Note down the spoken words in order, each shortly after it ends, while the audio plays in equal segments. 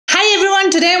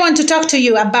today I want to talk to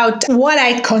you about what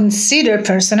I consider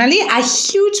personally a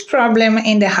huge problem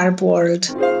in the harp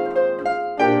world.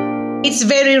 It's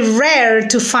very rare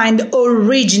to find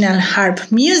original harp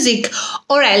music,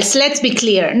 or else, let's be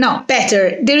clear, no,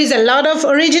 better, there is a lot of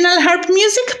original harp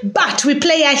music, but we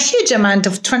play a huge amount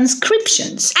of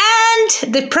transcriptions.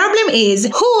 And the problem is,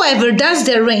 whoever does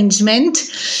the arrangement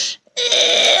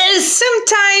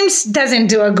sometimes doesn't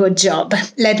do a good job.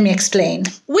 Let me explain.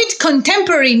 With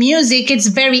contemporary music, it's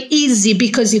very easy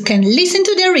because you can listen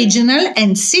to the original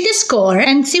and see the score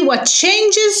and see what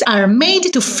changes are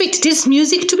made to fit this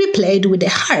music to be played with the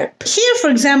harp. Here, for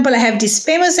example, I have this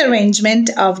famous arrangement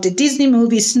of the Disney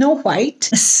movie Snow White.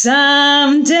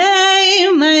 Someday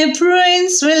my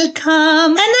prince will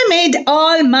come. And I made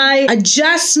all my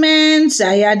adjustments.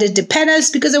 I added the pedals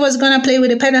because I was going to play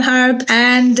with the pedal harp,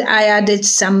 and I added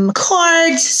some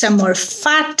chords, some more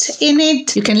fat in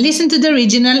it. You can listen to the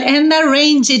original and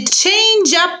arrange it,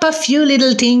 change up a few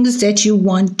little things that you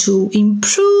want to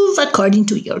improve according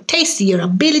to your taste, your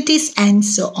abilities, and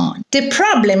so on. The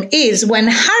problem is when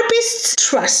harpists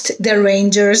trust the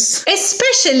arrangers,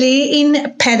 especially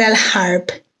in pedal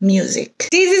harp music.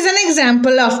 This is an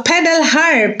example of pedal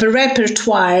harp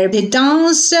repertoire, the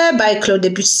Danse by Claude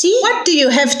Debussy. What do you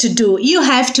have to do? You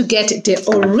have to get the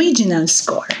original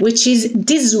score, which is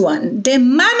this one, the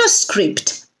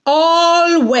manuscript.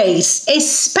 Always,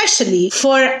 especially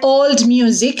for old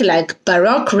music like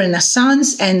Baroque,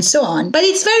 Renaissance, and so on. But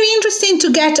it's very interesting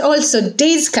to get also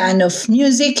this kind of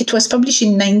music. It was published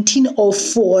in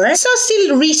 1904, so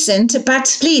still recent,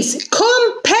 but please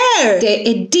compare the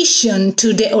edition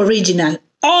to the original.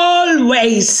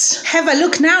 Always. Have a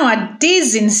look now at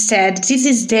this instead. This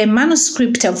is the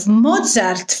manuscript of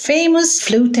Mozart's famous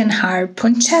flute and harp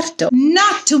concerto.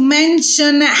 Not to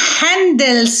mention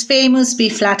Handel's famous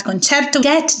B-flat concerto.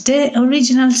 Get the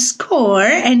original score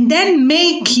and then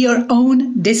make your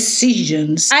own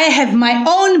decisions. I have my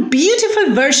own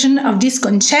beautiful version of this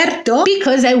concerto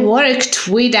because I worked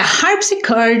with a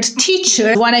harpsichord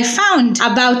teacher. What I found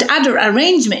about other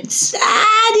arrangements,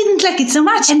 I didn't like it so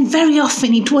much, and very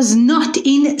often it was not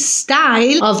in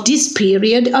style of this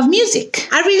period of music.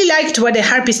 I really liked what the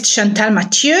harpist Chantal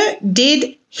Mathieu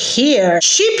did here.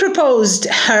 She proposed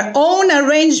her own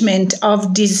arrangement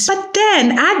of this, but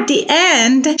then at the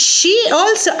end, she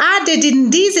also added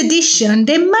in this edition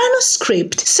the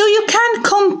manuscript. So you can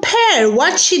compare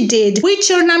what she did,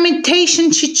 which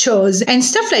ornamentation she chose, and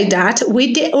stuff like that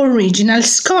with the original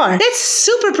score. That's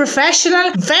super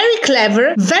professional, very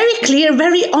clever, very clear,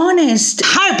 very honest.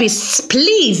 Harpists,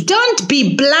 please don't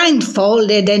be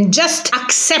blindfolded and just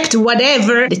accept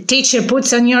whatever the teacher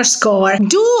puts on your score.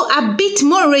 Do a bit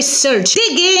more research.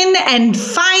 Dig in and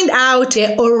find out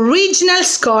the original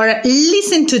score.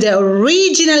 Listen to the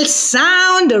original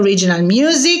sound, original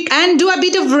music, and do a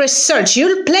bit of research.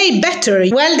 You'll play better.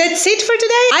 Well, that's it for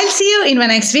today. I'll see you in my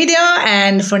next video,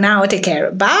 and for now, take care.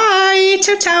 Bye.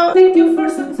 Ciao, ciao. Thank you for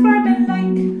subscribing,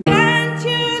 like. Can't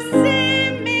you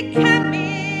see me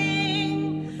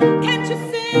coming? Can't you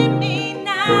see me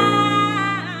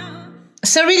now?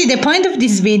 So really, the point of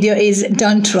this video is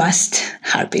don't trust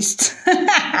harpists.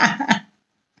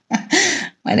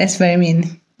 Well, that's very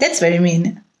mean. That's very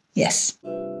mean. Yes.